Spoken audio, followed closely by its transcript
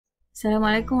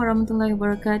Assalamualaikum warahmatullahi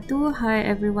wabarakatuh. Hi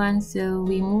everyone. So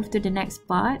we move to the next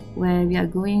part where we are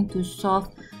going to solve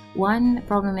one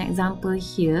problem example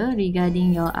here regarding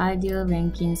your ideal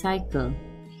Rankine cycle.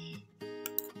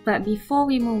 But before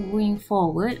we moving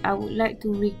forward, I would like to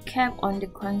recap on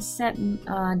the concept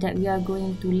that we are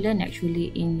going to learn actually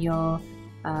in your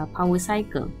power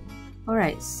cycle.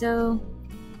 Alright, so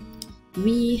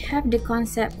we have the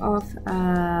concept of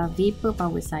vapor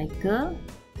power cycle.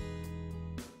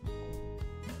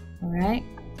 Alright,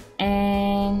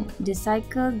 and the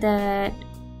cycle that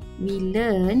we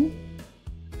learn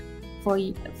for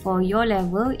your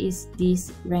level is this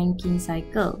Rankine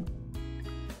cycle.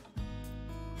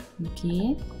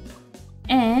 Okay,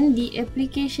 and the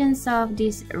applications of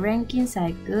this Rankine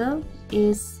cycle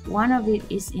is one of it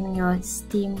is in your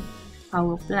steam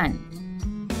power plant.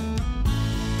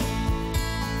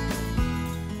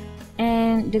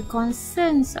 And the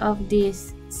concerns of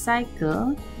this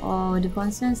cycle, or the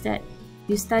concerns that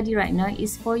you study right now,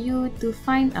 is for you to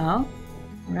find out,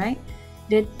 right,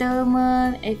 the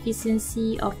thermal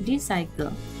efficiency of this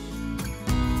cycle.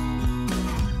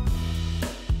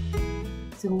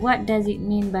 So what does it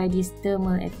mean by this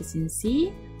thermal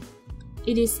efficiency?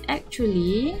 It is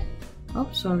actually,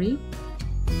 okay,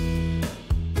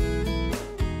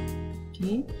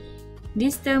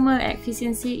 this thermal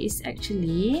efficiency is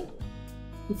actually,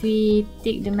 if we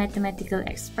take the mathematical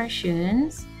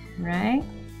expressions, right,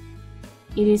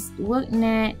 it is work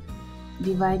net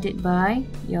divided by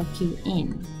your Q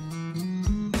in.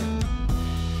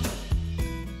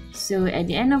 So at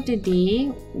the end of the day,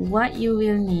 what you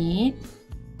will need,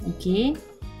 okay,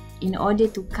 in order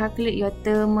to calculate your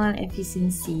thermal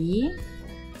efficiency,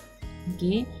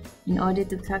 okay, in order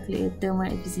to calculate your thermal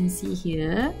efficiency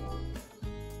here,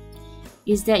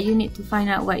 is that you need to find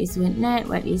out what is work net,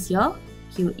 what is your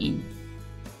Q in,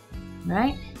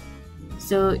 right?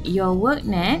 So your work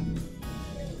net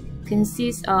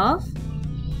consists of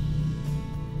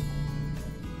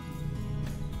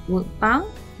work pump,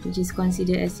 which is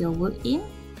considered as your work in,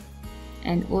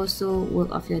 and also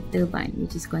work of your turbine,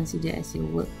 which is considered as your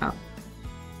work out.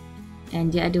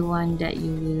 And the other one that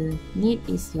you will need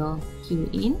is your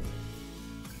Q in,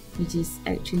 which is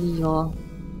actually your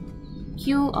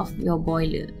Q of your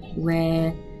boiler,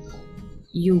 where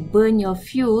you burn your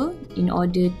fuel in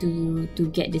order to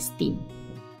get the steam.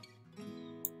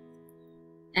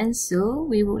 And so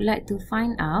we would like to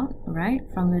find out, right,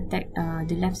 from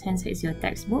the left hand side is your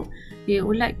textbook, we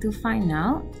would like to find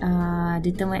out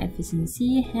the thermal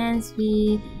efficiency. Hence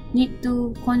we need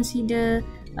to consider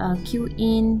Q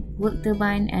in, work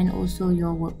turbine, and also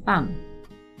your work pump.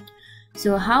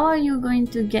 So how are you going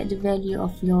to get the value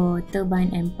of your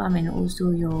turbine and pump and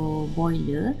also your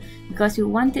boiler? Because you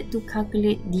wanted to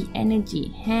calculate the energy,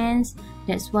 hence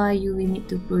that's why you will need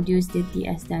to produce the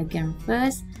TS diagram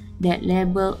first that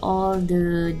label all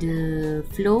the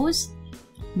flows.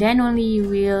 Then only you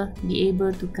will be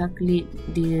able to calculate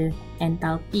the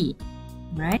enthalpy,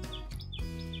 right?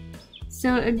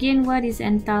 So again, what is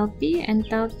enthalpy?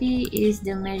 Enthalpy is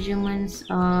the measurements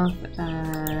of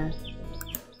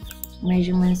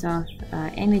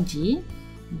energy.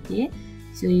 Okay,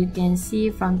 so you can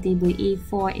see from table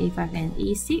A4, A5 and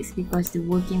A6, because the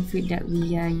working fluid that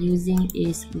we are using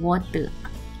is water.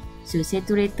 So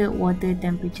saturated water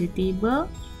temperature table.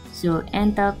 So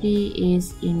enthalpy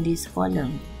is in this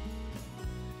column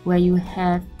where you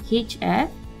have HF,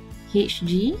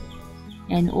 HG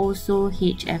and also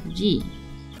HFG,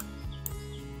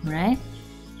 right?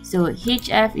 So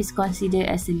HF is considered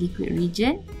as a liquid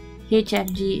region,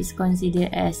 HFG is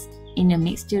considered as in a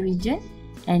mixture region,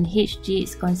 and HG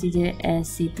is considered as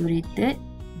saturated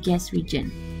gas region.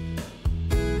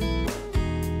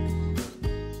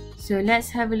 So let's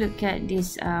have a look at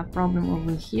this problem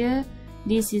over here.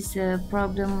 This is a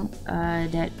problem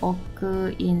that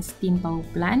occur in steam power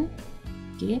plant,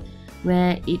 okay,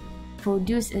 where it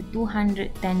produces a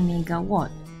 210 megawatt.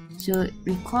 So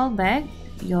recall back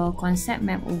your concept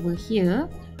map over here,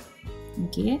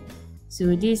 okay.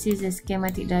 So this is a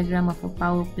schematic diagram of a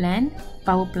power plant,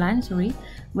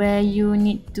 where you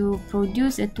need to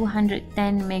produce a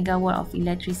 210 megawatt of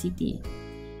electricity.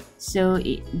 So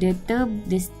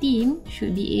the steam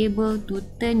should be able to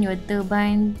turn your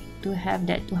turbine to have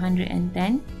that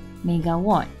 210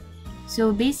 megawatt.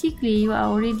 So basically you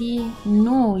already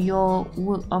know your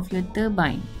work of your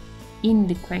turbine in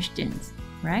the questions,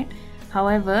 right?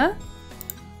 However,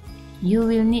 you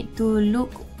will need to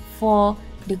look for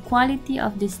the quality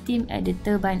of the steam at the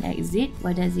turbine exit.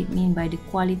 What does it mean by the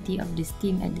quality of the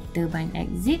steam at the turbine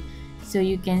exit? So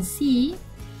you can see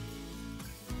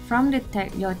from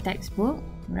your textbook,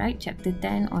 right, chapter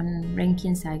 10 on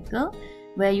Rankine cycle,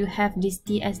 where you have this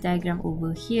TS diagram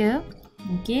over here,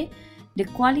 okay, the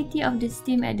quality of the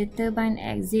steam at the turbine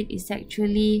exit is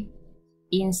actually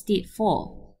in state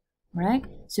 4, right?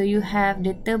 So you have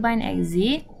the turbine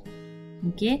exit,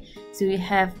 okay, so you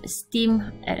have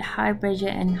steam at high pressure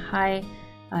and high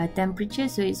temperature,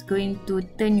 so it's going to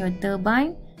turn your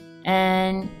turbine,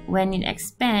 and when it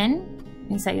expands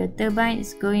inside your turbine,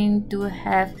 it's going to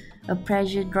have a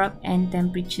pressure drop and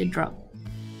temperature drop.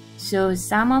 So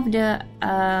some of the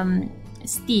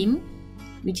steam,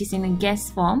 which is in a gas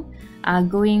form, are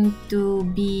going to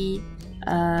be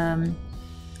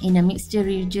in a mixture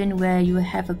region where you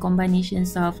have a combination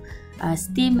of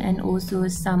steam and also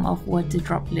some of water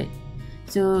droplet.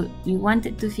 So we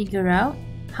wanted to figure out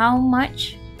how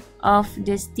much of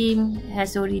the steam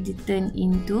has already turned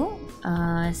into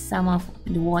some of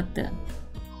the water.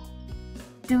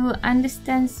 To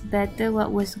understand better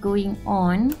what was going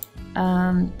on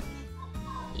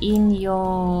in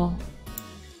your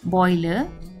boiler,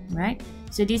 right?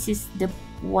 So this is the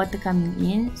water coming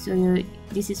in, so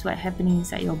this is what happening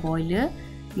inside your boiler.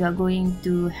 You are going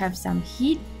to have some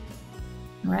heat,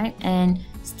 right, and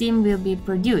steam will be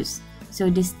produced. So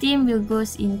the steam will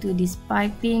goes into this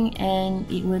piping and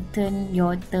it will turn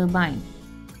your turbine.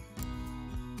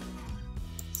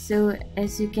 So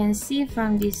as you can see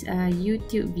from this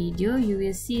YouTube video, you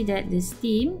will see that the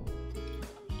steam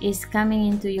is coming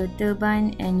into your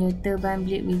turbine and your turbine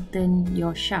blade will turn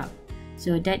your shaft.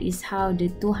 So that is how the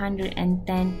 210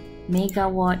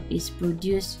 megawatt is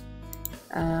produced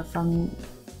from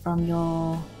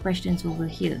your questions over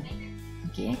here.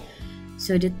 Okay,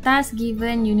 so the task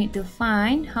given, you need to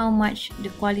find how much the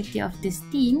quality of the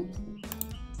steam,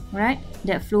 right,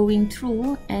 that flowing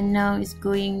through and now is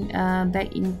going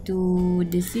back into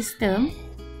the system.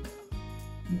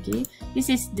 Okay, this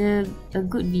is a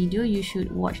good video, you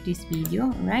should watch this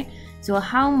video, right? So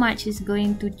how much is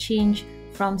going to change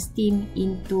from steam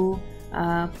into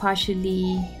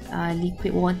partially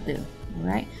liquid water,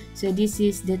 right? So this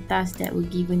is the task that were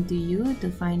given to you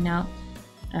to find out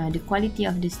the quality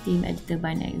of the steam at the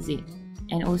turbine exit,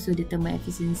 and also the thermal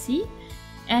efficiency,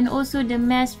 and also the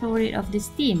mass flow rate of the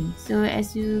steam. So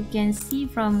as you can see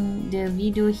from the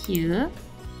video here,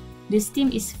 the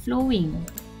steam is flowing,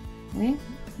 okay?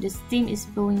 The steam is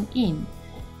flowing in,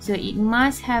 so it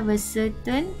must have a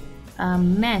certain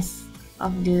mass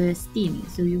of the steam.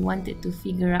 So we wanted to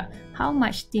figure out how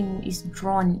much steam is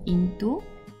drawn into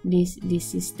this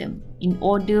system in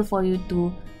order for you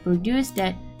to produce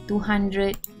that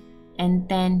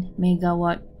 210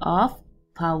 megawatt of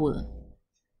power.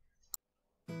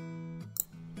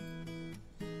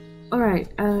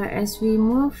 Alright, as we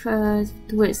move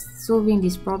towards solving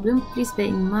this problem, please bear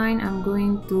in mind I'm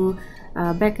going to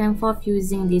back and forth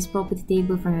using this property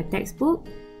table from your textbook,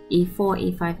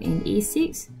 A4, A5 and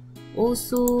A6.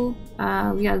 Also,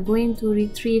 we are going to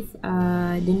retrieve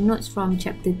the notes from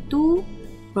chapter 2,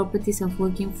 properties of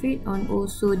working fluid, and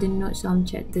also the notes from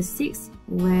chapter 6,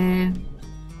 where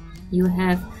you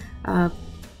have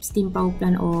steam power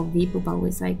plant or vapor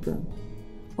power cycle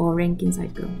or Rankine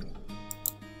cycle.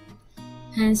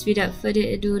 Hence, without further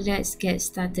ado, let's get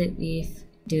started with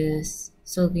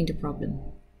solving the problem.